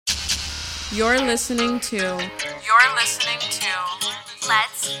You're listening to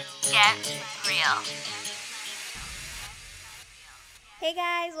Let's Get Real. Hey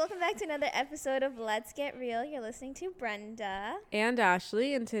guys, welcome back to another episode of Let's Get Real. You're listening to Brenda and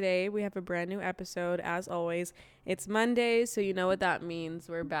Ashley, and today we have a brand new episode. As always, it's Monday, so you know what that means.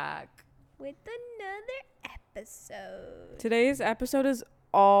 We're back with another episode. Today's episode is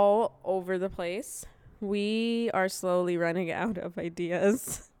all over the place. We are slowly running out of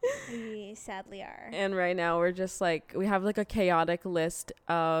ideas. We sadly are. And right now we're just like, we have like a chaotic list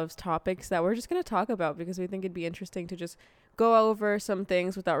of topics that we're just going to talk about because we think it'd be interesting to just go over some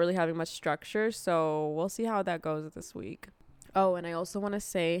things without really having much structure. So we'll see how that goes this week. Oh, and I also want to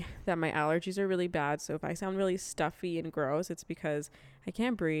say that my allergies are really bad. So if I sound really stuffy and gross, it's because I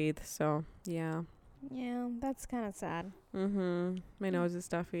can't breathe. So yeah. Yeah, that's kind of sad. My nose is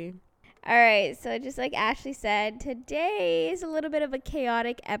stuffy. All right, so just like Ashley said, today is a little bit of a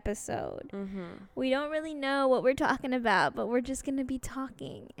chaotic episode. We don't really know what we're talking about, but we're just going to be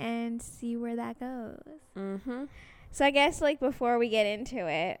talking and see where that goes. So I guess like before we get into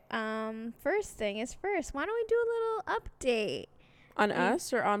it, first thing is first, why don't we do a little update? On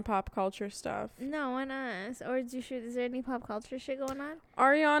us or on pop culture stuff? No, on us. Or is there any pop culture shit going on?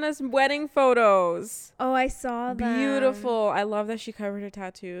 Ariana's wedding photos. Oh, I saw them. Beautiful. I love that she covered her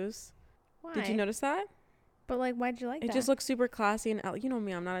tattoos. Why? Did you notice that? But like, why'd you like that? It just looks super classy and you know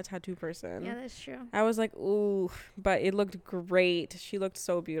me, I'm not a tattoo person. Yeah, that's true. I was like, ooh, but it looked great. She looked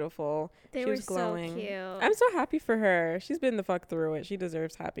so beautiful. She was glowing. So cute. I'm so happy for her. She's been the fuck through it. She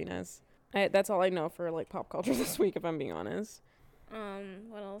deserves happiness. That's all I know for like pop culture this week, if I'm being honest.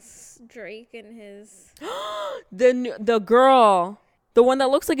 What else? Drake and his the girl. The one that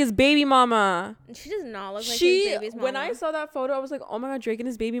looks like his baby mama. She does not look like his baby's mama. When I saw that photo, I was like, oh my God, Drake and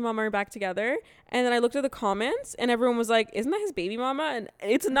his baby mama are back together. And then I looked at the comments and everyone was like, isn't that his baby mama? And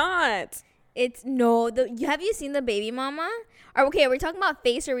it's not. It's no. Have you seen the baby mama? Or okay, are we talking about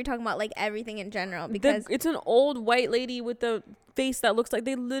face or are we talking about like everything in general? Because it's an old white lady with the face that looks like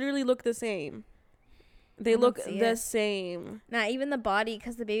they literally look the same. They look the same. Not even the body,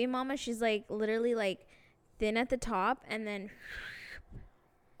 because the baby mama, she's like literally like thin at the top and then...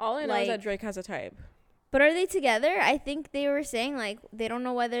 All I know is that Drake has a type. But are they together? I think they were saying, like, they don't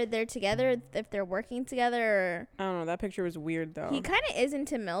know whether they're together, if they're working together, or... I don't know. That picture was weird, though. He kind of is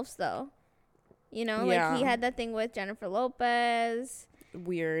into MILFs, though. You know? Yeah. Like, he had that thing with Jennifer Lopez.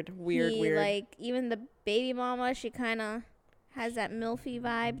 Weird. Like, even the baby mama, she kind of has that MILFy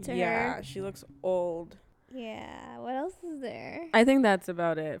vibe to her. Yeah, she looks old. Yeah. What else is there? I think that's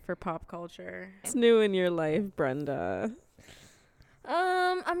about it for pop culture. It's new in your life, Brenda.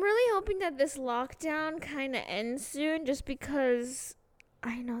 I'm really hoping that this lockdown kind of ends soon, just because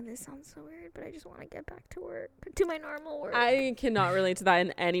I know this sounds so weird, but I just want to get back to work, to my normal work. I cannot relate to that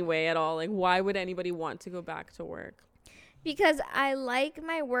in any way at all. Like, why would anybody want to go back to work? Because I like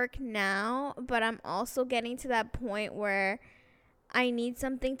my work now, but I'm also getting to that point where I need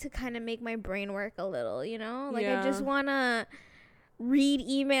something to kind of make my brain work a little, you know? Like, I just want to read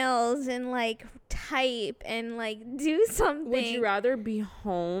emails and like type and like do something. Would you rather be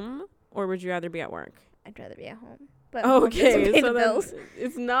home or would you rather be at work? I'd rather be at home. But okay, so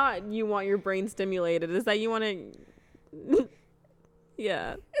it's not you want your brain stimulated. It's that you want to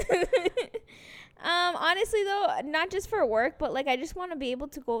yeah. Honestly though, not just for work, but like I just want to be able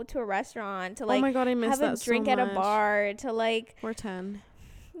to go to a restaurant, to like oh my God, I miss have a drink so at a bar, to like we're 10.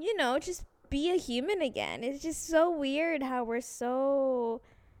 You know, just be a human again. It's just so weird how we're so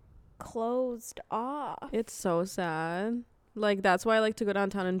closed off. It's so sad. Like, that's why I like to go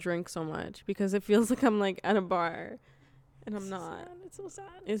downtown and drink so much, because it feels like I'm like at a bar and I'm not. Sad. It's so sad.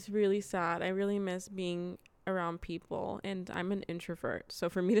 It's really sad. I really miss being around people, and I'm an introvert. So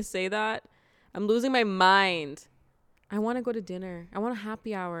for me to say that, I'm losing my mind. I want to go to dinner. I want a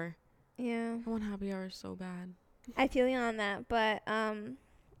happy hour. Yeah. I want happy hour so bad. I feel you on that, but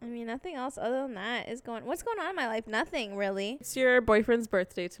I mean, nothing else other than that is what's going on in my life? Nothing, really. It's your boyfriend's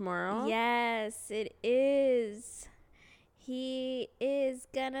birthday tomorrow. Yes, it is. He is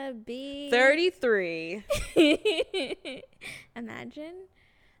gonna be 33. Imagine.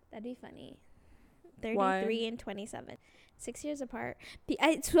 That'd be funny. 33 Why? and 27. 6 years apart.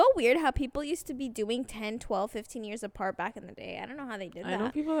 It's so weird how people used to be doing 10, 12, 15 years apart back in the day. I don't know how they did that. I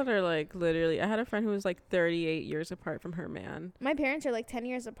know people that are like literally. I had a friend who was like 38 years apart from her man. My parents are like 10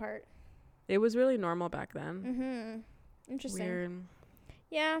 years apart. It was really normal back then. Interesting. Weird.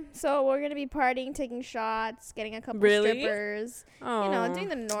 Yeah, so we're gonna be partying, taking shots, getting a couple strippers. Oh, you know, doing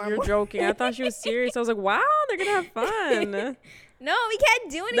the normal. You're joking. I thought she was serious. I was like, wow, they're gonna have fun. No, we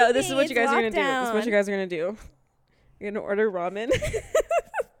can't do anything. No, this is what you guys are gonna do. Lockdown. This is what you guys are gonna do. You're gonna order ramen.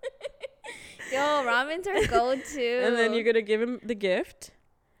 Ramen's our go-to. And then you're going to give him the gift.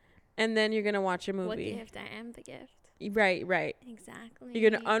 And then you're going to watch a movie. What gift? I am the gift. Right. Exactly. You're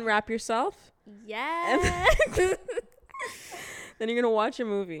going to unwrap yourself. Yes. Then you're going to watch a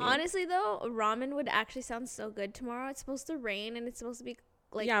movie. Honestly, though, ramen would actually sound so good tomorrow. It's supposed to rain and it's supposed to be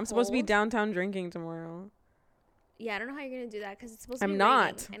like I'm supposed to be downtown drinking tomorrow. Yeah, I don't know how you're going to do that because it's supposed to be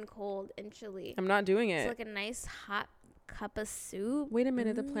raining and cold and chilly. I'm not doing it. It's like a nice hot cup of soup. Wait a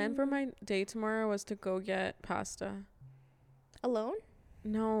minute. The plan for my day tomorrow was to go get pasta. Alone?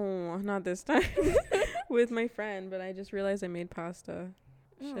 No, not this time. With my friend, but I just realized I made pasta.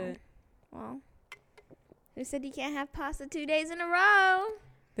 Oh. Shit. Well, who said you can't have pasta 2 days in a row?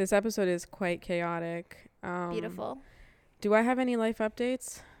 This episode is quite chaotic. Beautiful. Do I have any life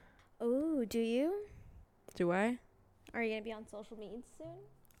updates? Oh, do you? Do I? Are you going to be on social media soon?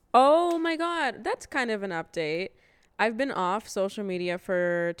 Oh my God. That's kind of an update. I've been off social media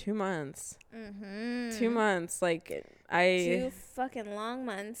for 2 months. 2 months. Like 2 fucking long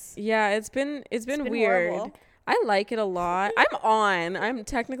months. Yeah, it's been weird. Horrible. I like it a lot. I'm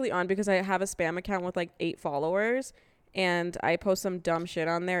technically on because I have a spam account with like 8 followers and I post some dumb shit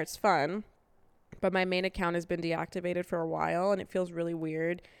on there. It's fun. But my main account has been deactivated for a while and it feels really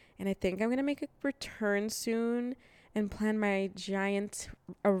weird. And I think I'm going to make a return soon and plan my giant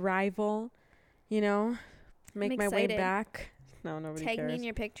arrival, make my way back. No, nobody cares. Tag me in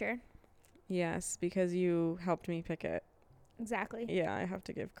your picture. Yes, because you helped me pick it. Exactly. Yeah, I have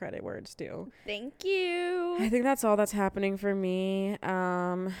to give credit where it's due. Thank you. I think that's all that's happening for me.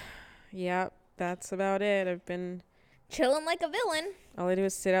 Yep, that's about it. I've been chilling like a villain. All I do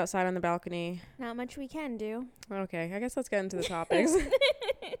is sit outside on the balcony. Not much we can do. Okay, I guess let's get into the topics.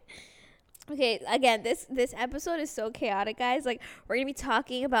 Okay, again, this episode is so chaotic, guys. Like, we're gonna be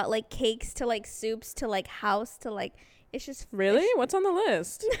talking about like cakes to like soups to like house to like it's just really what's on the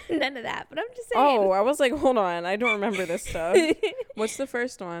list. None of that, but I'm just saying. Oh, I was like, hold on, I don't remember this stuff. What's the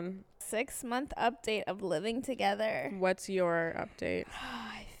first one? 6-month update of living together. What's your update?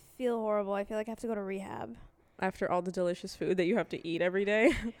 I feel horrible. I feel like I have to go to rehab after all the delicious food that you have to eat every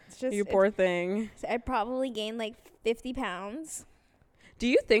day. It's just you poor thing. I probably gained like 50 pounds. Do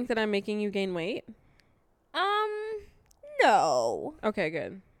you think that I'm making you gain weight? No. Okay,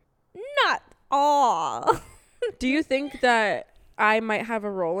 good. Not all. Do you think that I might have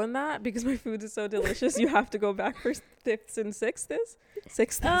a role in that because my food is so delicious? You have to go back for 5th and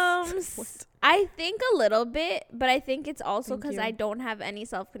 6th. What? I think a little bit, but I think it's also because Thank you. I don't have any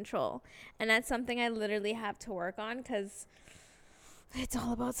self-control, and that's something I literally have to work on because it's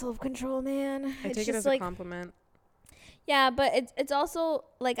all about self-control, man. I take it as a compliment. Yeah, but it's also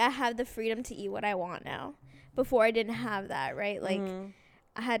like I have the freedom to eat what I want now. Before I didn't have that, right? Like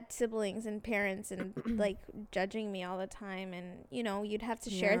I had siblings and parents and like judging me all the time, and you'd have to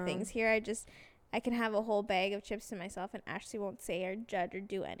share things. Here I can have a whole bag of chips to myself and Ashley won't say or judge or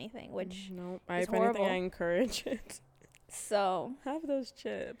do anything, which is horrible. I encourage it. So have those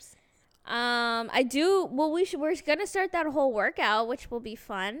chips. I do. Well, we're gonna start that whole workout, which will be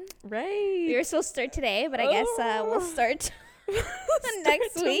fun. Right. We were supposed to start today, but I guess we'll start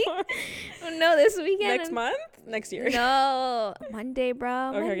next week. No, this weekend. Next month? Next year? No, Monday,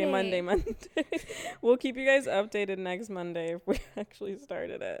 bro. Okay, Monday. We'll keep you guys updated next Monday if we actually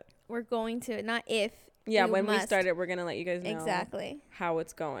started it. We're going to, not if. Yeah, when we start it, we're going to let you guys know exactly how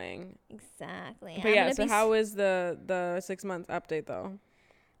it's going. Exactly. But yeah, so how is the 6-month update though?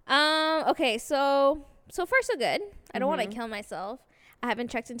 Okay, so far so good. I don't want to kill myself. I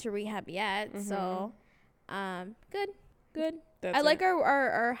haven't checked into rehab yet, so good. I like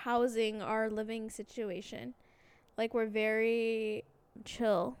our housing, our living situation. Like, we're very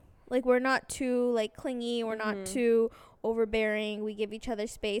chill. Like, we're not too like clingy, we're not too overbearing. We give each other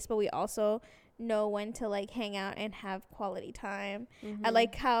space, but we also know when to like hang out and have quality time. I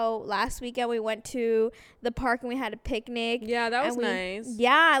like how last weekend we went to the park and we had a picnic. Yeah, that was nice.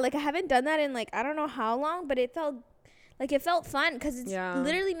 Yeah, like I haven't done that in like I don't know how long, but it felt fun because it's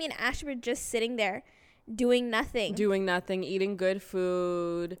literally me and Ashley were just sitting there doing nothing, eating good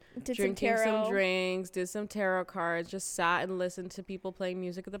food, drinking some drinks, did some tarot cards, just sat and listened to people playing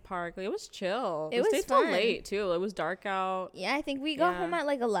music at the park. Like, it was chill. It was stayed fun. Till late too. It was dark out. Yeah, I think we got home at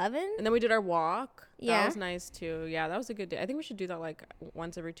like 11, and then we did our walk. Yeah, that was nice too. Yeah, that was a good day. I think we should do that like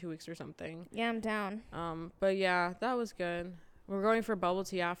once every 2 weeks or something. Yeah, I'm down. But yeah, that was good. We're going for bubble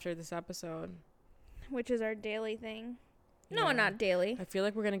tea after this episode, which is our daily thing. No, not daily. I feel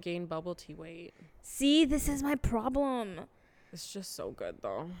like we're gonna gain bubble tea weight. See, this is my problem. It's just so good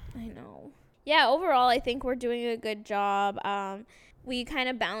though. I know. Yeah, overall I think we're doing a good job. We kind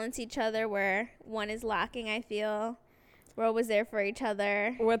of balance each other where one is lacking, I feel. We're always there for each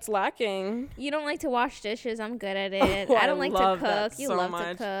other. What's lacking? You don't like to wash dishes. I'm good at it. Oh, I don't like to cook. You so love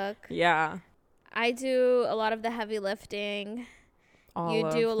much. to cook. Yeah. I do a lot of the heavy lifting. You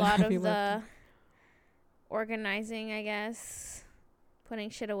do a lot of the organizing, I guess. Putting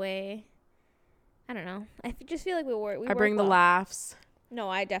shit away. I don't know. I just feel like we I bring the laughs. No,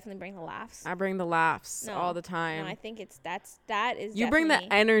 I definitely bring the laughs. I bring the laughs all the time. No, I think that is. You bring the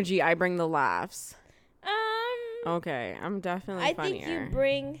energy. I bring the laughs. Okay, I'm definitely funnier. I think you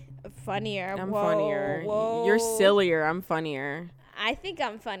bring funnier. I'm funnier. Whoa. You're sillier. I'm funnier. I think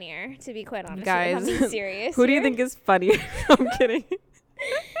I'm funnier, to be quite honest. Guys, I'm being serious. Who do you think is funnier? I'm kidding.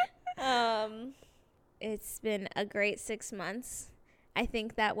 It's been a great 6 months. I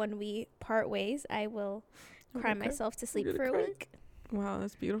think that when we part ways, I will cry myself to sleep for a week. Wow,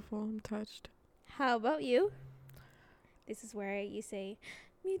 that's beautiful. I'm touched. How about you? This is where you say,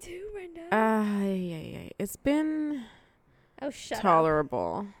 "Me too, Brenda." Yeah. It's been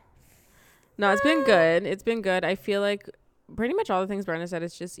tolerable. No, it's been good. It's been good. I feel like pretty much all the things Brenda said,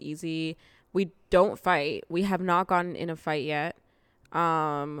 it's just easy. We don't fight. We have not gotten in a fight yet,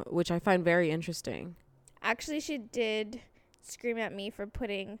 which I find very interesting. Actually, she did scream at me for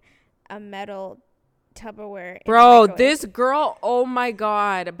putting a metal Tupperware in Bro, this girl, oh my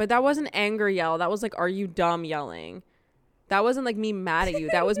God. But that wasn't anger yell. That was like, are you dumb yelling. That wasn't like me mad at you.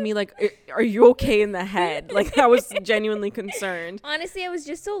 That was me like, are you okay in the head? Like, I was genuinely concerned. Honestly, I was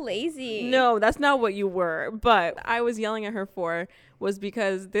just so lazy. No, that's not what you were. But I was yelling at her for was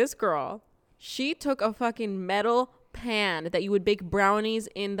because this girl, she took a fucking metal pan that you would bake brownies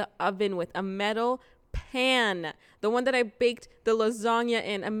in the oven with. A metal pan. The one that I baked the lasagna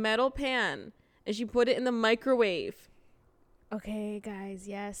in. A metal pan. And she put it in the microwave. Okay, guys,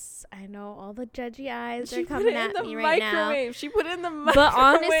 yes, I know all the judgy eyes are coming at me right now. She put it in the microwave. But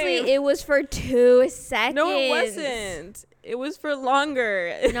honestly, it was for 2 seconds. No, it wasn't. It was for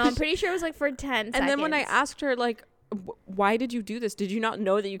longer. No, I'm pretty sure it was like for 10 seconds. And then when I asked her, like, why did you do this? Did you not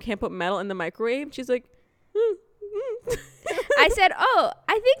know that you can't put metal in the microwave? She's like, I said, oh,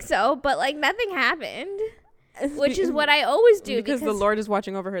 I think so, but like nothing happened, which is what I always do. Because the Lord is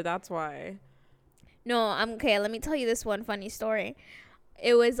watching over her, that's why. No, I'm okay. Let me tell you this one funny story.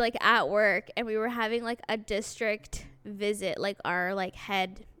 It was like at work and we were having like a district visit, like our like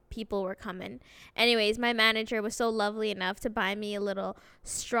head people were coming. Anyways, my manager was so lovely enough to buy me a little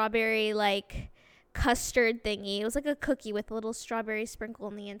strawberry like custard thingy. It was like a cookie with a little strawberry sprinkle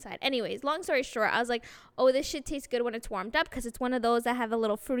on the inside. Anyways, long story short, I was like, oh, this shit tastes good when it's warmed up because it's one of those that have a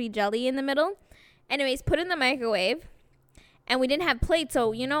little fruity jelly in the middle. Anyways, put it in the microwave. And we didn't have plates,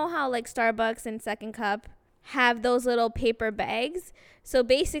 so you know how like Starbucks and Second Cup have those little paper bags? So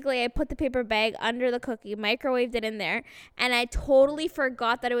basically, I put the paper bag under the cookie, microwaved it in there, and I totally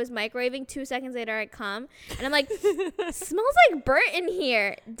forgot that it was microwaving. 2 seconds later, I come, and I'm like, smells like burnt in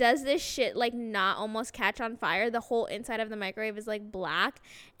here. Does this shit like not almost catch on fire? The whole inside of the microwave is like black,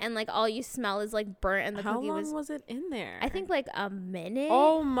 and like all you smell is like burnt, and the cookie was... How long was it in there? I think like a minute.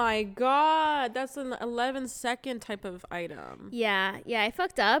 Oh my God, that's an 11-second type of item. Yeah, I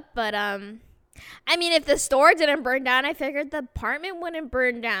fucked up, but I mean, if the store didn't burn down, I figured the apartment wouldn't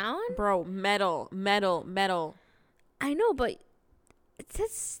burn down. Bro, metal. I know, but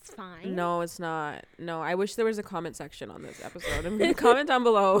it's fine. No, it's not. No, I wish there was a comment section on this episode. I'm going to comment down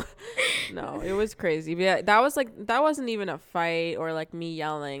below. No, it was crazy. But yeah, that wasn't even a fight or like me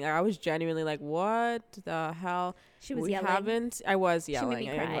yelling. I was genuinely like, what the hell? She was yelling. I was yelling. She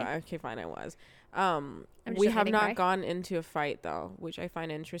made me cry. Okay, fine, I was. We have not gone into a fight though, which I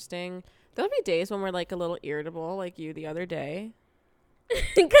find interesting. There'll be days when we're like a little irritable, like you the other day.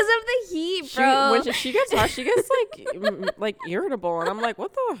 Because of the heat, bro. When she gets hot, she gets like irritable, and I'm like,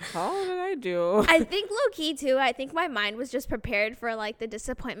 what the hell did I do? I think low key too. I think my mind was just prepared for like the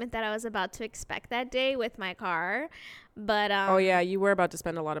disappointment that I was about to expect that day with my car. But oh yeah, you were about to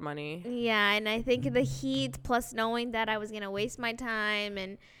spend a lot of money. Yeah, and I think the heat plus knowing that I was gonna waste my time,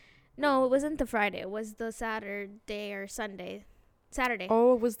 and no, it wasn't the Friday. It was the Saturday or Sunday. Saturday.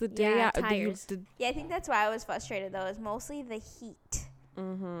 Oh, it was the day. Yeah, tires. Yeah, I think that's why I was frustrated though. It's mostly the heat.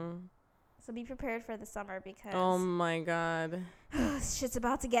 So be prepared for the summer because oh my God, shit's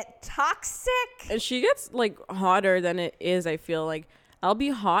about to get toxic. And she gets like hotter than it is. I feel like I'll be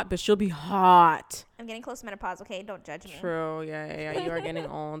hot, but she'll be hot. I'm getting close to menopause. Okay, don't judge me. True. Yeah. You are getting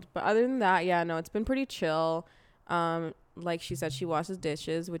old. But other than that, yeah, no, it's been pretty chill. Like she said, she washes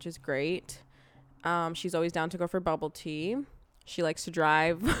dishes, which is great. She's always down to go for bubble tea. She likes to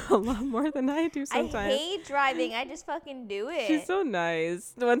drive a lot more than I do sometimes. I hate driving. I just fucking do it. She's so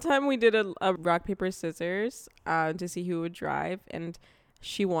nice. One time we did a rock, paper, scissors to see who would drive. And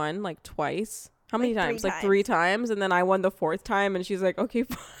she won like twice. How many Like times? 3 Like 3 times. And then I won the 4th time. And she's like, okay,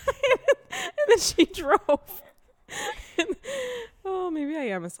 fine. And then she drove. Oh, maybe I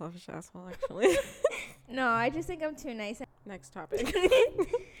am a selfish asshole, actually. No, I just think I'm too nice. Next topic.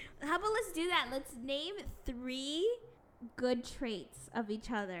 How about let's do that? Let's name 3 good traits of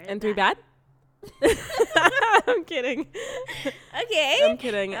each other. And 3 bad? I'm kidding. Okay. I'm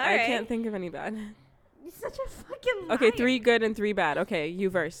kidding. All I right. can't think of any bad. You're such a fucking liar. Okay, 3 good and 3 bad. Okay, you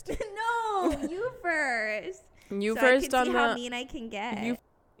first. No, you first. You so first I on can see the. how mean I can get.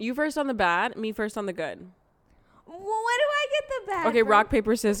 You first on the bad. Me first on the good. Well, when do I get the bad? Okay, bro? rock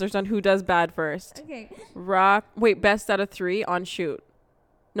paper scissors on who does bad first. Okay. Best out of 3 on shoot.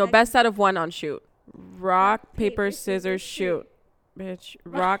 No, Okay. best out of 1 on shoot. Rock paper scissors shoot. Bitch.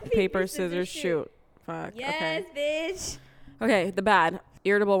 Rock paper scissors shoot. Fuck. Yes, Okay. bitch. Okay, the bad.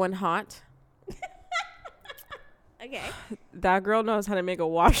 Irritable when hot. Okay. That girl knows how to make a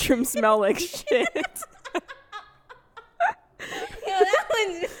washroom smell like shit. Yo, that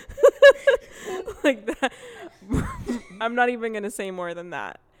one's Like that. I'm not even gonna say more than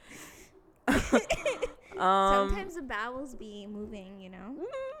that. Sometimes the bowels be moving, you know?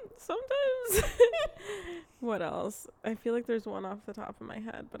 Sometimes. What else? I feel like there's one off the top of my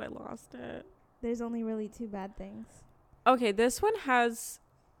head, but I lost it. There's only really 2 bad things. Okay, this one has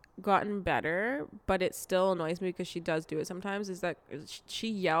gotten better, but it still annoys me because she does do it sometimes, is that she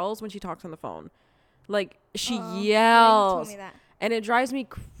yells when she talks on the phone. Like, she Yeah, you yells. told me that. And it drives me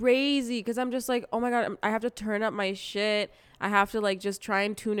crazy because I'm just like, oh my God, I have to turn up my shit. I have to like just try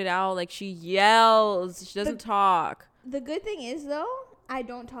and tune it out. Like, she yells. She doesn't talk. The good thing is, though, I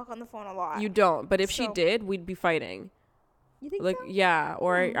don't talk on the phone a lot. You don't. But if she So- did, we'd be fighting. You think Like, so? yeah.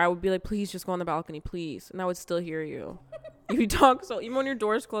 Or I would be like, please just go on the balcony, please. And I would still hear you. You talk so, even when your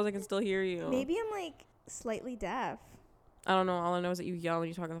door's closed, I can still hear you. Maybe I'm, like, slightly deaf. I don't know. All I know is that you yell when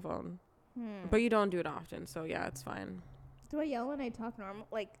you talk on the phone. But you don't do it often. So, yeah, it's fine. Do I yell when I talk normal?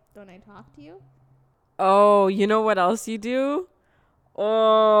 Like, don't I talk to you? Oh, you know what else you do?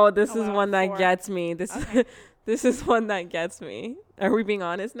 Oh, this Oh, is wow, one that 4. gets me. This Okay. this is one that gets me. Are we being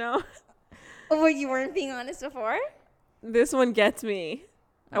honest now? Oh, you weren't being honest before? This one gets me.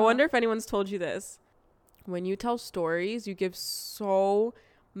 I Uh-huh. wonder if anyone's told you this. When you tell stories, you give so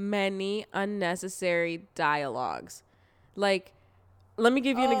many unnecessary dialogues. Like, let me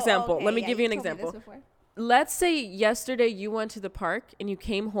give you an example. Okay. Let me Yeah, give you an told me this example. before. Let's say yesterday you went to the park and you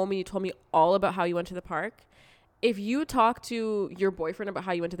came home and you told me all about how you went to the park. If you talk to your boyfriend about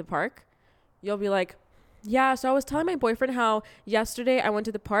how you went to the park, you'll be like, yeah, so I was telling my boyfriend how yesterday I went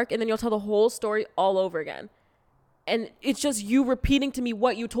to the park, and then you'll tell the whole story all over again. And it's just you repeating to me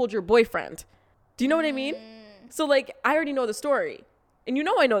what you told your boyfriend. Do you know what I mean? So, like, I already know the story. And you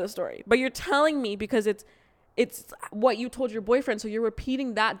know I know the story. But you're telling me because it's what you told your boyfriend. So you're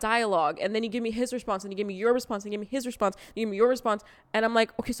repeating that dialogue. And then you give me his response. And you give me your response. And you give me his response. And you give me your response. And I'm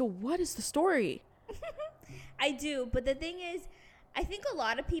like, okay, so what is the story? I do, but the thing is, I think a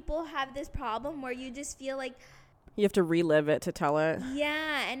lot of people have this problem where you just feel like, You have to relive it to tell it.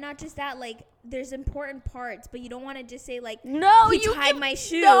 yeah, and not just that, like, there's important parts, but you don't want to just say, like, No, he you tied give- my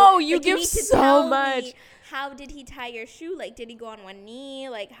shoe. no, you Like, give need to so tell much. me, how did he tie your shoe? Like, did he go on one knee?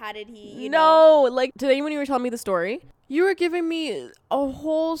 Like, how did he, No, like today when you were telling me the story, you were giving me a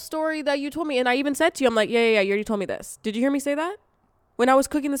whole story that you told me. And I even said to you, I'm like, yeah, you already told me this. Did you hear me say that? When I was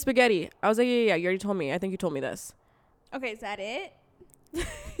cooking the spaghetti, I was like, yeah, you already told me. I think you told me this. Okay, is that it?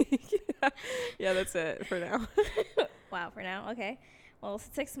 Yeah, that's it for now. Wow, for now, okay. Well,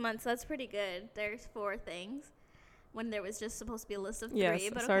 6 months, that's pretty good. There's 4 things when there was just supposed to be a list of 3. Yes,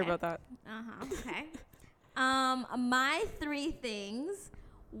 But sorry okay. about that. Okay. My 3 things.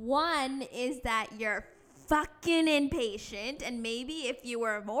 One is that you're fucking impatient, and maybe if you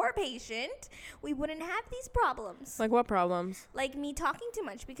were more patient, we wouldn't have these problems. Like what problems? Like me talking too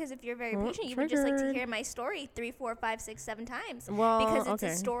much, because if you're very Oh, patient, you would just like to triggered. hear my story 3, 4, 5, 6, 7 times. Well, Because it's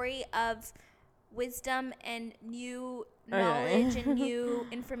okay. a story of wisdom and new Okay. knowledge and new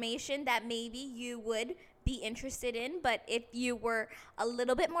information that maybe you would be interested in. But if you were a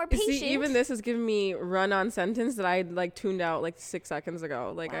little bit more You patient, see, even this is giving me run-on sentence that I like tuned out like 6 seconds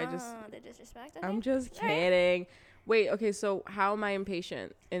ago. Like I just, Wow, the disrespect. Okay. I'm just All right. kidding. Wait, okay, so how am I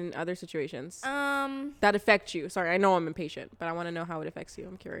impatient in other situations Um, that affect you? Sorry, I know I'm impatient, but I want to know how it affects you.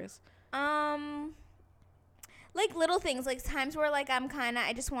 I'm curious. like little things, like times where like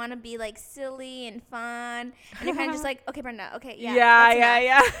I just want to be like silly and fun, and you're kind of just like, okay, Brenda, okay, yeah, that's enough.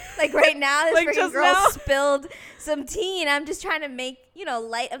 yeah. Like right now, this Like freaking just girl now. spilled some tea, and I'm just trying to make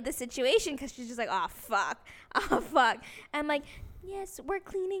light of the situation because she's just like, oh fuck. I'm like, yes, we're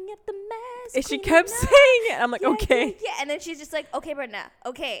cleaning up the mess. And she kept saying it. I'm like, okay. Yeah. And then she's just like, okay, Brenda.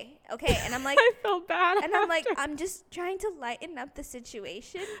 Okay. And I'm like, I felt bad. and I'm like, I'm just trying to lighten up the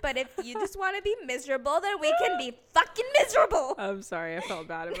situation. But if you just want to be miserable, then we can be fucking miserable. I'm sorry. I felt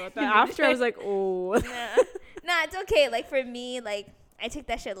bad about that. After I was like, oh. Nah, it's okay. Like for me, like I take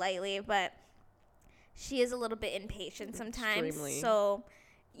that shit lightly, but she is a little bit impatient sometimes. Extremely. So,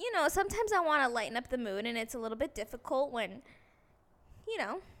 you know, sometimes I want to lighten up the mood, and it's a little bit difficult when, you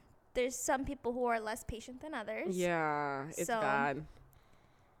know, there's some people who are less patient than others. Yeah, it's bad.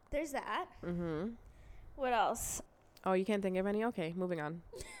 There's that. Mm-hmm. What else? Oh, you can't think of any? Okay, moving on.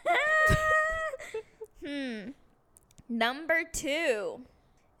 Number 2.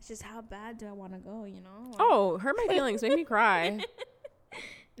 It's just how bad do I want to go, you know? Oh, hurt my feelings. Make me cry.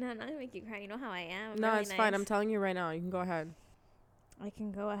 No, I'm not going to make you cry. You know how I am. No, really it's nice. fine. I'm telling you right now. You can go ahead. I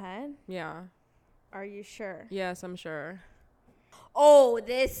can go ahead? Yeah. Are you sure? Yes, I'm sure. Oh,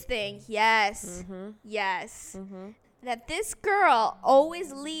 this thing. Yes. Mm-hmm. Yes. Mm-hmm. That this girl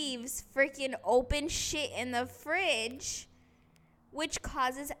always leaves freaking open shit in the fridge, which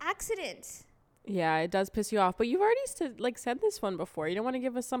causes accidents. Yeah, it does piss you off. But you've already said this one before. You don't want to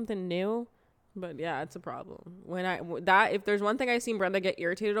give us something new. But yeah, it's a problem. If there's one thing I've seen Brenda get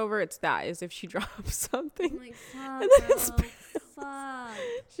irritated over, it's that, is if she drops something. I'm like, fuck, And then it's bro. Fuck.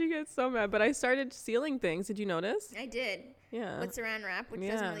 She gets so mad. But I started sealing things. Did you notice? I did. Yeah. With saran wrap, which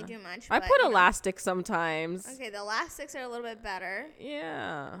doesn't really do much. I but, put you know. elastic sometimes. Okay, the elastics are a little bit better.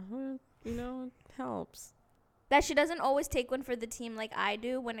 Yeah. Well, you know, it helps. That she doesn't always take one for the team like I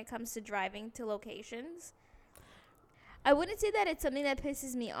do when it comes to driving to locations. I wouldn't say that it's something that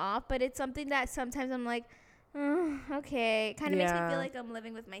pisses me off, but it's something that sometimes I'm like, okay. It kind of makes me feel like I'm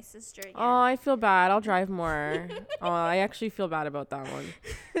living with my sister again. Oh, I feel bad. I'll drive more. I actually feel bad about that one.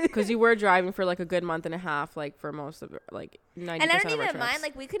 Because you were driving for like a good month and a half, like for most of like 90% and I don't of our even mind. trips.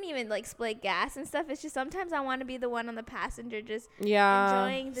 Like we couldn't even like split gas and stuff. It's just sometimes I want to be the one on the passenger, just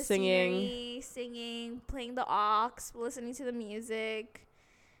enjoying the scenery, singing, playing the aux, listening to the music.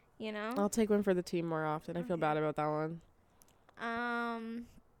 You know. I'll take one for the team more often. I feel bad about that one.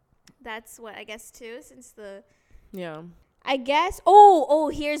 That's what I guess too. Since Yeah. I guess. Oh,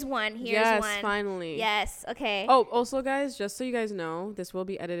 here's one. Yes, finally. Yes. Okay. Oh, also, guys, just so you guys know, this will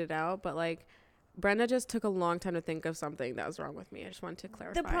be edited out, but like, Brenda just took a long time to think of something that was wrong with me. I just wanted to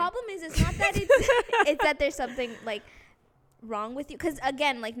clarify. The problem is, it's not that it's that there's something like wrong with you, because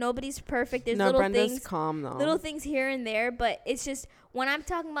again, like nobody's perfect. There's little Brenda's things, calm though. little things here and there, but it's just when I'm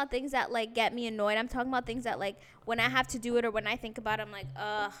talking about things that like get me annoyed, I'm talking about things that like when I have to do it or when I think about it, I'm like,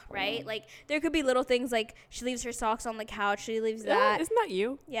 ugh, right? Like there could be little things like she leaves her socks on the couch, she leaves that. Isn't that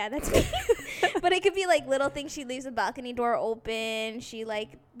you? Yeah, that's me. But it could be like little things. She leaves the balcony door open.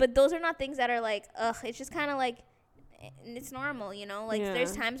 But those are not things that are like, ugh. It's just kind of like, it's normal, you know? Like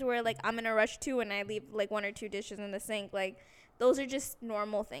there's times where like I'm in a rush too and I leave like 1 or 2 dishes in the sink. Like those are just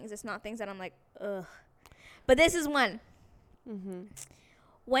normal things. It's not things that I'm like, ugh. But this is one. Mm-hmm.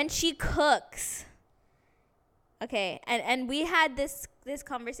 When she cooks. Okay, and we had this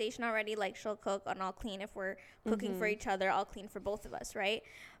conversation already. Like she'll cook and I'll clean if we're cooking for each other. I'll clean for both of us, right?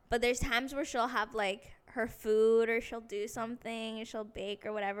 But there's times where she'll have like her food or she'll do something or she'll bake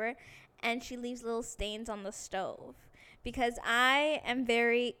or whatever, and she leaves little stains on the stove. Because I am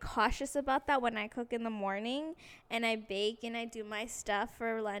very cautious about that when I cook in the morning and I bake and I do my stuff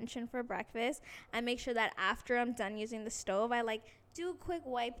for lunch and for breakfast. I make sure that after I'm done using the stove, I like do a quick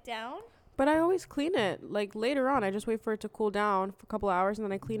wipe down. But I always clean it like later on. I just wait for it to cool down for a couple hours and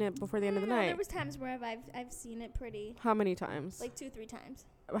then I clean it before the end of the night. There was times where I've seen it pretty. How many times? Like 2-3 times.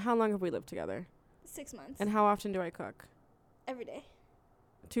 How long have we lived together? 6 months. And how often do I cook? Every day.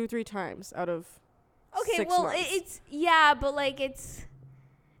 2-3 times out of Okay, 6 well, months. but like it's,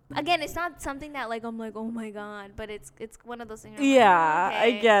 again, it's not something that like I'm like, oh my God, but it's one of those things. Yeah, like,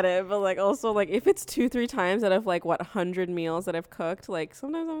 okay. I get it. But like also like if it's 2-3 times out of like 100 meals that I've cooked, like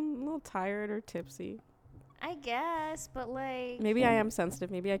sometimes I'm a little tired or tipsy. I guess, but like. Maybe I am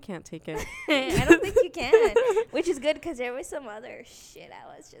sensitive. Maybe I can't take it. I don't think you can, which is good because there was some other shit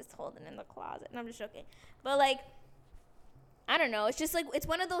I was just holding in the closet. And I'm just joking. But like, I don't know. It's just like, it's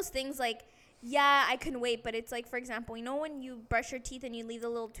one of those things like, yeah, I can wait, but it's like, for example, you know when you brush your teeth and you leave the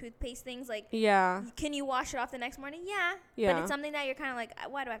little toothpaste things, like, Yeah. can you wash it off the next morning? Yeah. Yeah. But it's something that you're kind of like,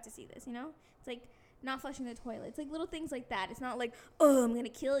 why do I have to see this, you know? It's like not flushing the toilet. It's like little things like that. It's not like, oh, I'm going to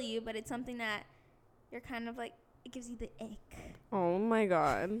kill you, but it's something that you're kind of like, it gives you the ick. Oh my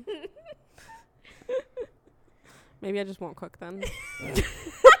God. Maybe I just won't cook then.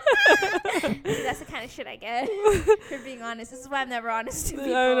 See, that's the kind of shit I get for being honest. This is why I'm never honest to people.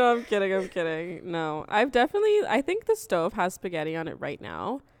 No, I'm kidding. No, I think the stove has spaghetti on it right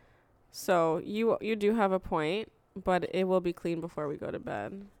now. So you do have a point, but it will be clean before we go to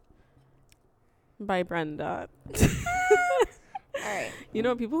bed. By Brenda. All right. You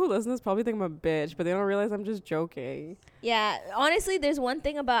know, people who listen to this probably think I'm a bitch, but they don't realize I'm just joking. Yeah, honestly, there's one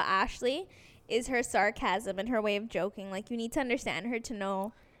thing about Ashley is her sarcasm and her way of joking. Like, you need to understand her to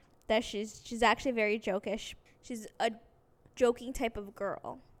know that she's actually very jokish. She's a joking type of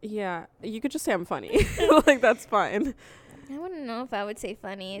girl. Yeah, you could just say I'm funny. Like, that's fine. I wouldn't know if I would say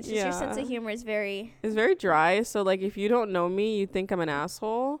funny. It's just your sense of humor is very... It's very dry, so, like, if you don't know me, you think I'm an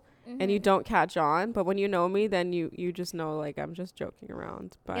asshole. And you don't catch on, but when you know me, then you just know, like, I'm just joking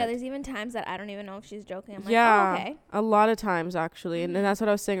around. But yeah, there's even times that I don't even know if she's joking. I'm like, yeah, oh, okay. A lot of times, actually. And that's what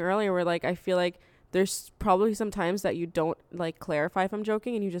I was saying earlier, where, like, I feel like there's probably some times that you don't, like, clarify if I'm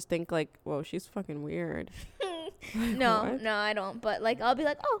joking, and you just think, like, whoa, she's fucking weird. No, I don't. But, like, I'll be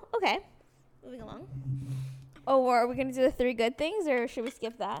like, oh, okay. Moving along. Oh, are we going to do the 3 good things, or should we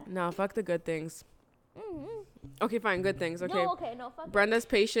skip that? No, fuck the good things. Okay, fine. Good things. Okay. No, fuck Brenda's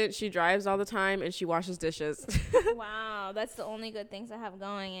patient. She drives all the time, and she washes dishes. Wow, that's the only good things I have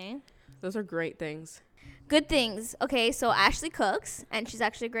going, eh? Those are great things. Good things. Okay, so Ashley cooks, and she's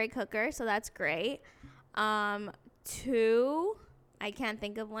actually a great cooker, so that's great. 2, I can't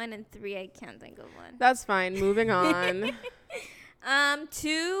think of one, and 3, I can't think of one. That's fine. Moving on.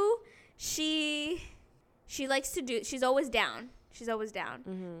 2, she likes to do. She's always down.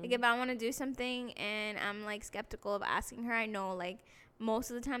 Like, if I want to do something and I'm, like, skeptical of asking her, I know, like, most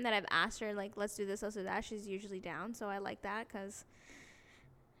of the time that I've asked her, like, let's do this, let's do that, she's usually down. So I like that because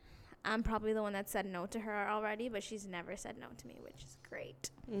I'm probably the one that said no to her already, but she's never said no to me, which is great.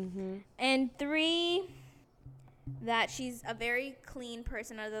 And 3, that she's a very clean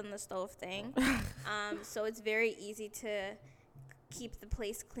person other than the stove thing. So it's very easy to keep the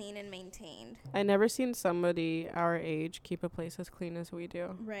place clean and maintained. I never seen somebody our age keep a place as clean as we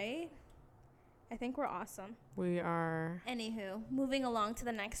do. Right? I think we're awesome. We are. Anywho, moving along to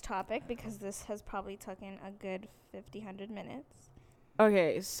the next topic, because this has probably taken a good 100 minutes.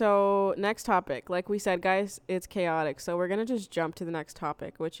 Okay, so next topic. Like we said, guys, it's chaotic. So we're going to just jump to the next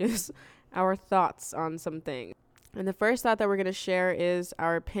topic, which is our thoughts on some things. And the first thought that we're going to share is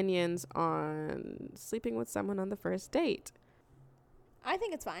our opinions on sleeping with someone on the first date. I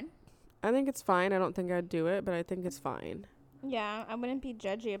think it's fine. I think it's fine. I don't think I'd do it, but I think it's fine. Yeah, I wouldn't be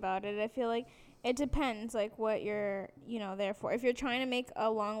judgy about it. I feel like it depends, like, what you're, there for. If you're trying to make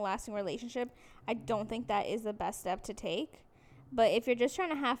a long-lasting relationship, I don't think that is the best step to take. But if you're just trying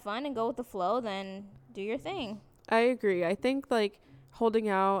to have fun and go with the flow, then do your thing. I agree. I think, like, holding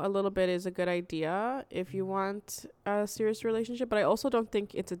out a little bit is a good idea if you want a serious relationship, but I also don't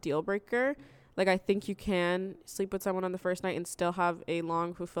think it's a deal breaker. Like, I think you can sleep with someone on the first night and still have a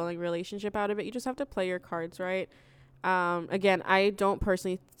long, fulfilling relationship out of it. You just have to play your cards right. Again, I don't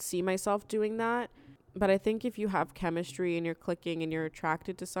personally see myself doing that, but I think if you have chemistry and you're clicking and you're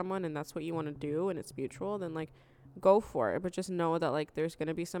attracted to someone and that's what you want to do and it's mutual, then, like, go for it. But just know that, like, there's going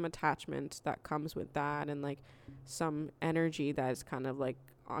to be some attachment that comes with that and, like, some energy that is kind of, like,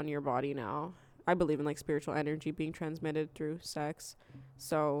 on your body now. I believe in, like, spiritual energy being transmitted through sex.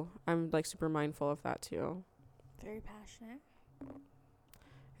 So I'm, like, super mindful of that too. Very passionate.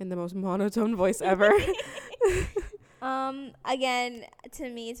 In the most monotone voice ever. Again, to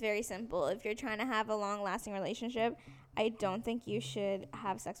me, it's very simple. If you're trying to have a long-lasting relationship, I don't think you should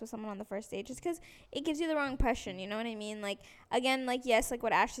have sex with someone on the first date just because it gives you the wrong impression. You know what I mean? Like, again, like, yes, like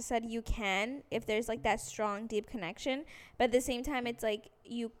what Ashley said, you can if there's, like, that strong, deep connection. But at the same time, it's like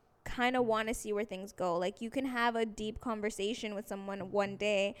you kind of want to see where things go. Like, you can have a deep conversation with someone one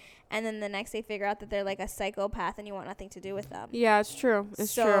day and then the next day figure out that they're, like, a psychopath and you want nothing to do with them. Yeah, it's true.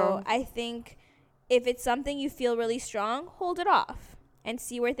 It's true. So I think if it's something you feel really strong, hold it off and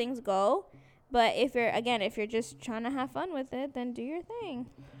see where things go. But if you're just trying to have fun with it, then do your thing.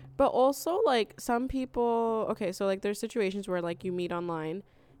 But also, like, some people, okay, so, like, there's situations where, like, you meet online,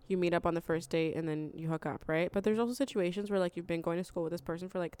 you meet up on the first date, and then you hook up, right? But there's also situations where, like, you've been going to school with this person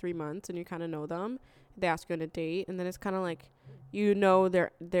for, like, 3 months, and you kind of know them. They ask you on a date, and then it's kind of like, you know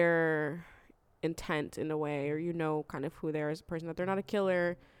their intent in a way, or you know kind of who they are as a person, that they're not a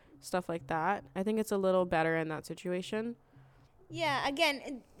killer, stuff like that. I think it's a little better in that situation. Yeah,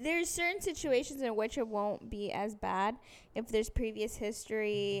 again, there's certain situations in which it won't be as bad if there's previous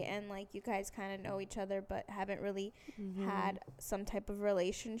history and, like, you guys kind of know each other but haven't really had some type of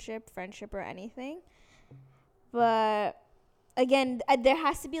relationship, friendship, or anything. But, again, there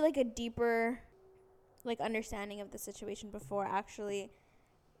has to be, like, a deeper, like, understanding of the situation before actually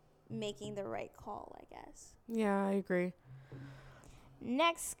making the right call, I guess. Yeah, I agree.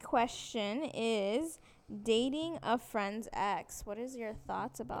 Next question is dating a friend's ex. What is your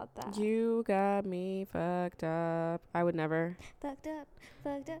thoughts about that? You got me fucked up. I would never. Fucked up.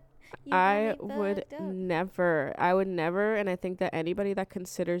 I would never. I would never. And I think that anybody that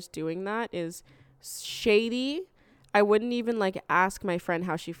considers doing that is shady. I wouldn't even like ask my friend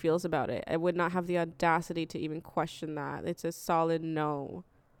how she feels about it. I would not have the audacity to even question that. It's a solid no.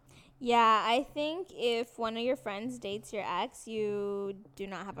 Yeah, I think if one of your friends dates your ex, you do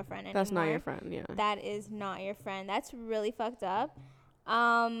not have a friend anymore. That's not your friend, yeah. That is not your friend. That's really fucked up.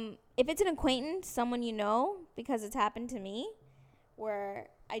 If it's an acquaintance, someone you know, because it's happened to me, where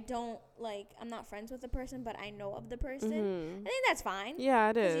I'm not friends with the person, but I know of the person. I think that's fine. Yeah,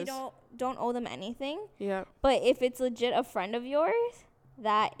 it is. You don't owe them anything. Yeah. But if it's legit a friend of yours,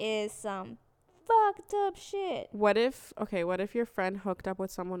 that is some fucked up shit. What if your friend hooked up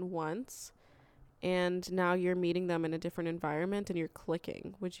with someone once and now you're meeting them in a different environment and you're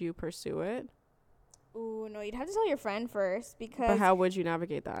clicking? Would you pursue it? Ooh, no, you'd have to tell your friend first, because But how would you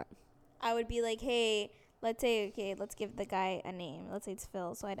navigate that? I would be like, hey, let's give the guy a name. Let's say it's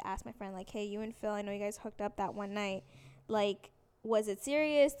Phil. So I'd ask my friend, like, hey, you and Phil, I know you guys hooked up that one night. Like, was it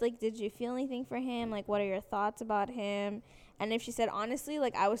serious? Like, did you feel anything for him? Like, what are your thoughts about him? And if she said, honestly,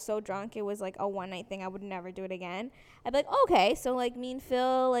 like, I was so drunk, it was like a one night thing, I would never do it again, I'd be like, okay, so like me and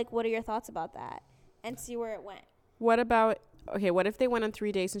Phil, like, what are your thoughts about that? And see where it went. What if they went on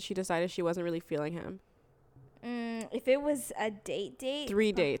 3 days and she decided she wasn't really feeling him? If it was a date.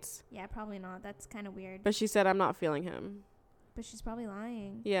 3 dates. Yeah, probably not. That's kind of weird. But she said, I'm not feeling him. But she's probably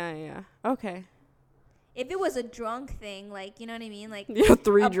lying. Yeah. Okay. If it was a drunk thing, like, you know what I mean? Like, yeah,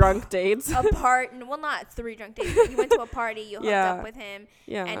 3 drunk dates. Not 3 drunk dates. But you went to a party, you hooked up with him,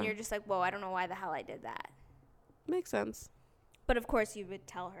 and you're just like, whoa, I don't know why the hell I did that. Makes sense. But of course you would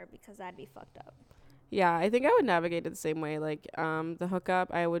tell her, because that'd be fucked up. Yeah, I think I would navigate it the same way. Like, the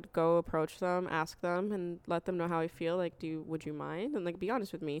hookup, I would go approach them, ask them, and let them know how I feel. Like, would you mind? And, like, be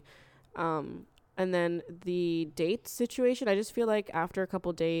honest with me. And then the date situation, I just feel like after a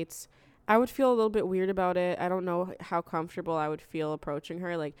couple dates, I would feel a little bit weird about it. I don't know how comfortable I would feel approaching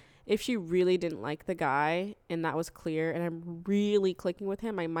her. Like, if she really didn't like the guy and that was clear and I'm really clicking with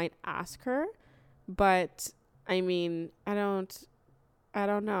him, I might ask her. But, I mean, I don't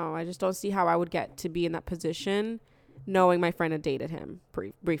know. I just don't see how I would get to be in that position knowing my friend had dated him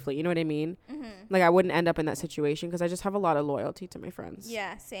briefly. You know what I mean? Mm-hmm. Like, I wouldn't end up in that situation because I just have a lot of loyalty to my friends.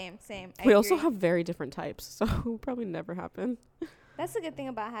 Yeah, same. We also have very different types, so it will probably never happen. That's the good thing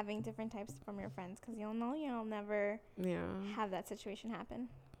about having different types from your friends, because you'll never have that situation happen.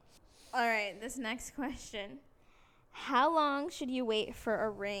 All right, this next question. How long should you wait for a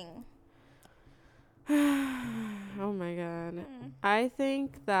ring? Oh my God. I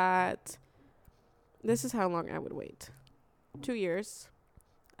think that this is how long I would wait. 2 years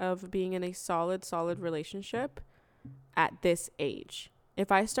of being in a solid relationship at this age.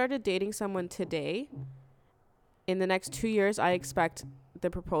 If I started dating someone today, in the next 2 years, I expect the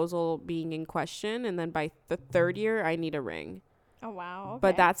proposal being in question. And then by the 3rd year, I need a ring. Oh, wow. Okay.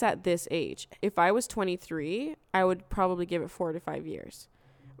 But that's at this age. If I was 23, I would probably give it 4 to 5 years.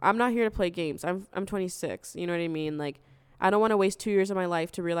 I'm not here to play games. I'm 26. You know what I mean? Like, I don't want to waste 2 years of my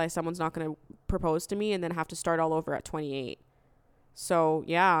life to realize someone's not going to propose to me and then have to start all over at 28. So,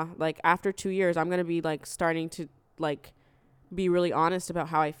 yeah, like, after 2 years, I'm going to be, like, starting to, like, be really honest about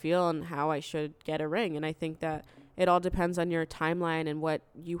how I feel and how I should get a ring. And I think that it all depends on your timeline and what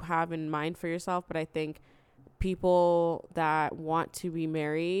you have in mind for yourself. But I think people that want to be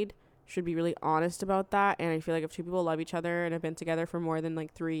married should be really honest about that. And I feel like if 2 people love each other and have been together for more than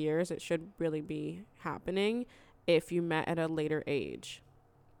like 3 years, it should really be happening if you met at a later age.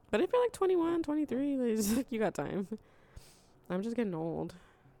 But if you're like 21, 23, like, you got time. I'm just getting old.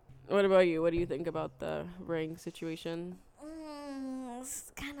 What about you? What do you think about the ring situation?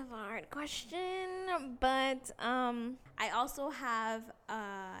 It's kind of a hard question, but I also have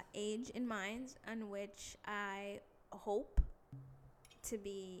age in mind on which I hope to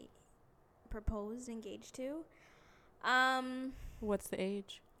be proposed, engaged to. What's the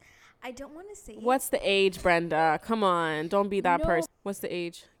age? I don't want to say What's the age, Brenda? Come on, don't be that person. What's the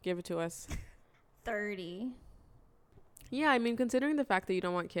age? Give it to us. 30. Yeah, I mean, considering the fact that you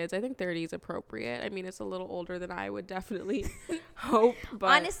don't want kids, I think 30 is appropriate. I mean, it's a little older than I would definitely hope. But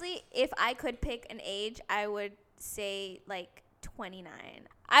honestly, if I could pick an age, I would say like 29.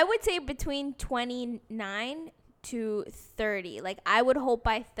 I would say between 29 to 30. Like, I would hope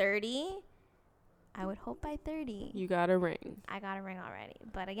by 30. You got a ring. I got a ring already.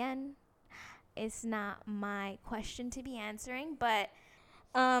 But again, it's not my question to be answering. But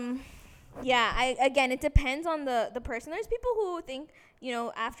Yeah, again, it depends on the person. There's people who think,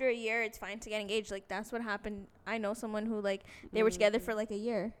 after a year it's fine to get engaged. Like, that's what happened. I know someone who, like, they were together for like a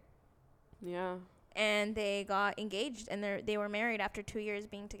year. Yeah. And they got engaged, and they were married after 2 years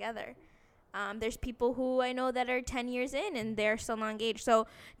being together. There's people who I know that are 10 years in and they're still not engaged. So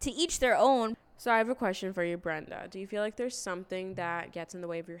to each their own. So I have a question for you, Brenda. Do you feel like there's something that gets in the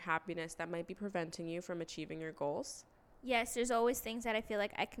way of your happiness that might be preventing you from achieving your goals? Yes, there's always things that I feel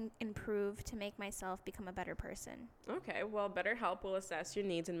like I can improve to make myself become a better person. Okay, well, BetterHelp will assess your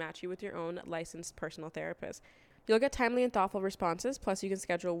needs and match you with your own licensed personal therapist. You'll get timely and thoughtful responses, plus you can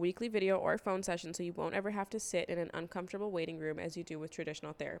schedule weekly video or phone sessions so you won't ever have to sit in an uncomfortable waiting room as you do with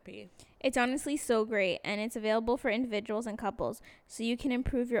traditional therapy. It's honestly so great, and it's available for individuals and couples, so you can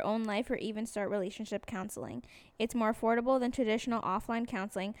improve your own life or even start relationship counseling. It's more affordable than traditional offline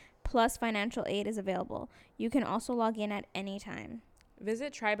counseling, plus financial aid is available. You can also log in at any time.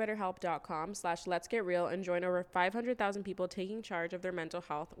 Visit trybetterhelp.com/letsgetreal and join over 500,000 people taking charge of their mental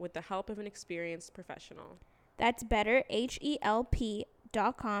health with the help of an experienced professional. That's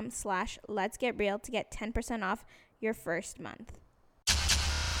betterhelp.com/letsgetreal to get 10% off your first month.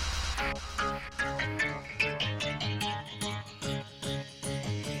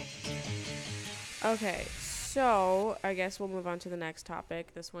 Okay, so I guess we'll move on to the next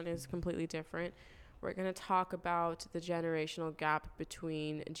topic. This one is completely different. We're going to talk about the generational gap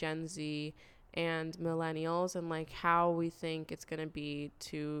between Gen Z and millennials and like how we think it's going to be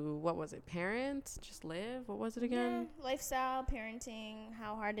to, what was it, parents just live, what was it again? Yeah, lifestyle, parenting,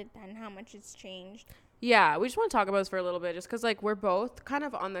 how hard it and how much it's changed. Yeah, we just want to talk about this for a little bit just because like we're both kind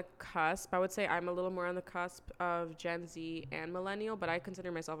of on the cusp. I would say I'm a little more on the cusp of Gen Z and millennial, but I consider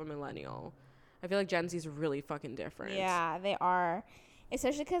myself a millennial. I feel like Gen Z is really fucking different. Yeah, they are,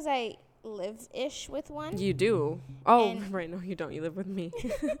 especially because I live-ish with one. You do? Oh, right. No, you don't. You live with me.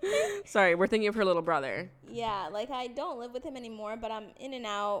 Sorry, we're thinking of her little brother. Yeah, like I don't live with him anymore, but I'm in and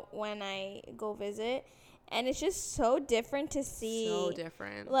out when I go visit. And it's just so different to see. So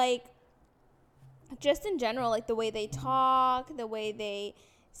different. Like, just in general, like the way they talk, the way they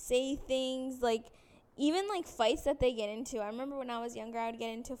say things, like even like fights that they get into. I remember when I was younger, I would get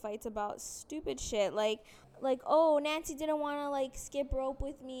into fights about stupid shit. Like, oh, Nancy didn't want to, like, skip rope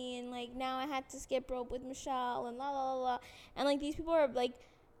with me, and, like, now I had to skip rope with Michelle, and la, la, la, la. And, like, these people are, like,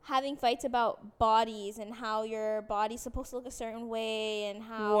 having fights about bodies and how your body's supposed to look a certain way and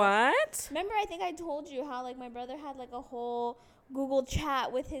how... What? Remember, I think I told you how, like, my brother had, like, a whole Google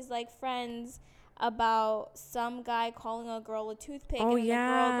chat with his, like, friends about some guy calling a girl a toothpick. Oh, and yeah.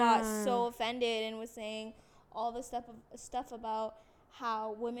 the girl got so offended and was saying all this stuff about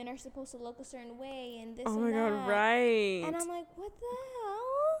how women are supposed to look a certain way and this and that. Oh my God, right. And I'm like, what the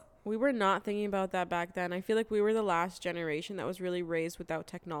hell? We were not thinking about that back then. I feel like we were the last generation that was really raised without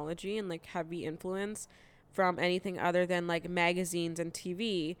technology and like heavy influence from anything other than like magazines and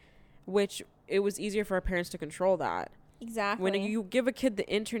TV, which it was easier for our parents to control that. Exactly. When you give a kid the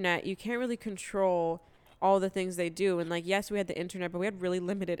internet, you can't really control all the things they do. And like, yes, we had the internet, but we had really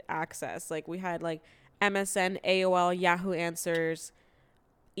limited access. Like we had like MSN, AOL, Yahoo Answers,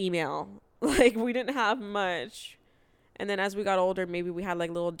 email. Like we didn't have much. And then as we got older, maybe we had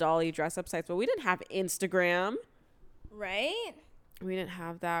like little dolly dress up sites, but we didn't have Instagram. Right? We didn't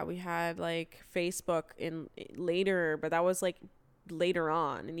have that. We had like Facebook in later, but that was like later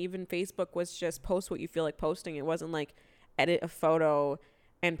on. And even Facebook was just post what you feel like posting. It wasn't like edit a photo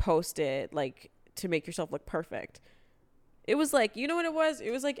and post it like to make yourself look perfect. It was like, you know what it was? It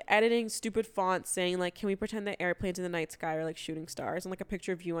was like editing stupid fonts saying like, can we pretend that airplanes in the night sky are like shooting stars, and like a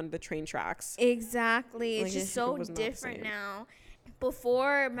picture of you on the train tracks. Exactly. Like, it's just so different now.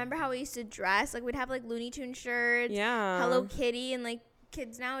 Before, remember how we used to dress? Like we'd have like Looney Tunes shirts, yeah, Hello Kitty, and like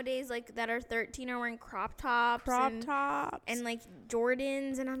kids nowadays like that are 13 are wearing crop tops and like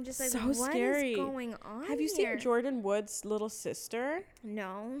Jordans, and I'm just like, so what scary. Is going on? Have you seen Jordan Wood's little sister?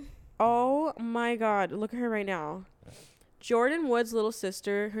 No. Oh my God, look at her right now. Jordan Wood's little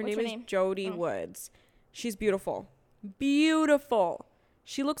sister, her name is Jody Woods. She's beautiful. Beautiful.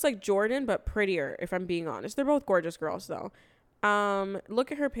 She looks like Jordan, but prettier, if I'm being honest. They're both gorgeous girls, though.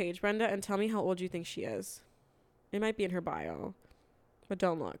 Look at her page, Brenda, and tell me how old you think she is. It might be in her bio, but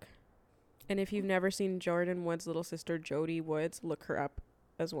don't look. And if you've never seen Jordan Wood's little sister, Jody Woods, look her up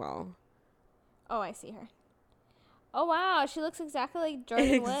as well. Oh, I see her. Oh, wow. She looks exactly like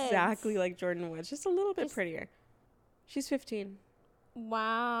Jordan Woods. Exactly like Jordan Woods. Just a little bit prettier. She's 15.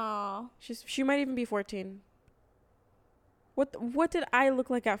 Wow. She might even be 14. What did I look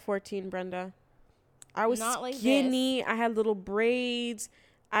like at 14, Brenda? I was not skinny. Like I had little braids.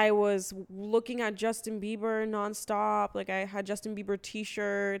 I was looking at Justin Bieber nonstop. Like, I had Justin Bieber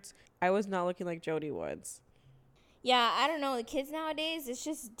t-shirts. I was not looking like Jody Woods. Yeah, I don't know. The kids nowadays, it's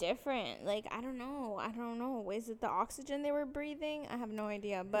just different. Like, I don't know. Is it the oxygen they were breathing? I have no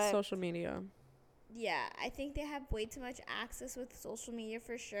idea. But social media. Yeah, I think they have way too much access with social media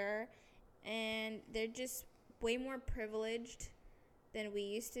for sure. And they're just way more privileged than we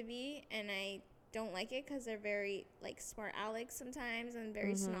used to be. And I don't like it because they're very, like, smart Alex sometimes and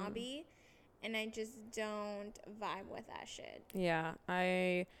very snobby. And I just don't vibe with that shit. Yeah,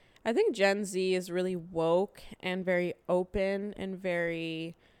 I think Gen Z is really woke and very open and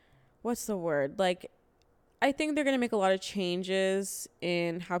very, what's the word? Like, I think they're going to make a lot of changes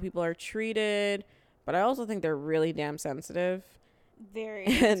in how people are treated, but I also think they're really damn sensitive. Very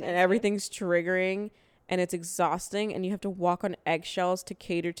and everything's triggering and it's exhausting, and you have to walk on eggshells to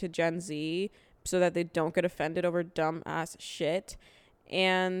cater to Gen Z so that they don't get offended over dumb ass shit.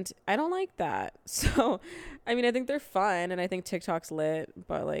 And I don't like that. So, I mean, I think they're fun and I think TikTok's lit,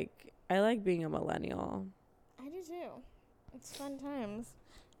 but like, I like being a millennial. I do too. It's fun times.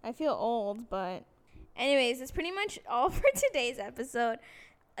 I feel old, but anyways, that's pretty much all for today's episode.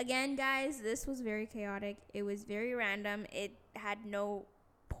 Again, guys, this was very chaotic. It was very random. It had no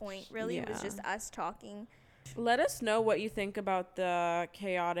point, really. Yeah. It was just us talking. Let us know what you think about the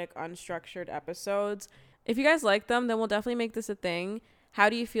chaotic, unstructured episodes. If you guys like them, then we'll definitely make this a thing. How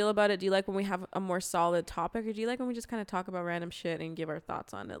do you feel about it? Do you like when we have a more solid topic, or do you like when we just kind of talk about random shit and give our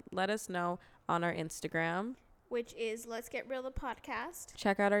thoughts on it? Let us know on our Instagram, which is Let's Get Real the Podcast.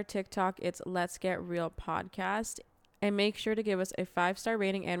 Check out our TikTok. It's Let's Get Real Podcast. And make sure to give us a 5-star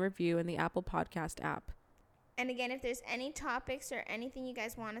rating and review in the Apple Podcast app. And again, if there's any topics or anything you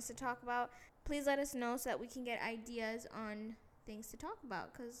guys want us to talk about, please let us know so that we can get ideas on things to talk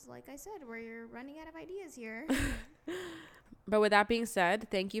about. Because like I said, we're running out of ideas here. But with that being said,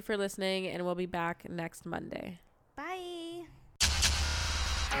 thank you for listening, and we'll be back next Monday. Bye.